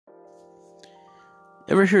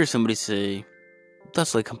Ever hear somebody say,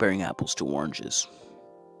 that's like comparing apples to oranges?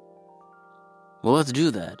 Well, let's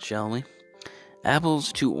do that, shall we?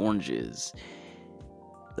 Apples to oranges.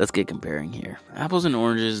 Let's get comparing here. Apples and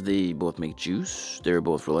oranges, they both make juice. They're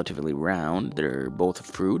both relatively round. They're both a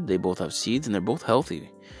fruit. They both have seeds, and they're both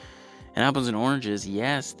healthy. And apples and oranges,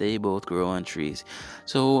 yes, they both grow on trees.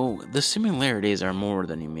 So the similarities are more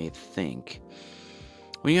than you may think.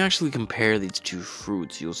 When you actually compare these two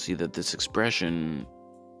fruits, you'll see that this expression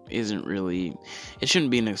isn't really... It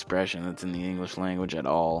shouldn't be an expression that's in the English language at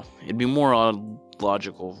all. It'd be more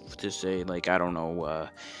logical to say, like, I don't know,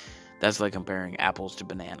 that's like comparing apples to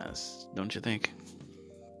bananas, don't you think?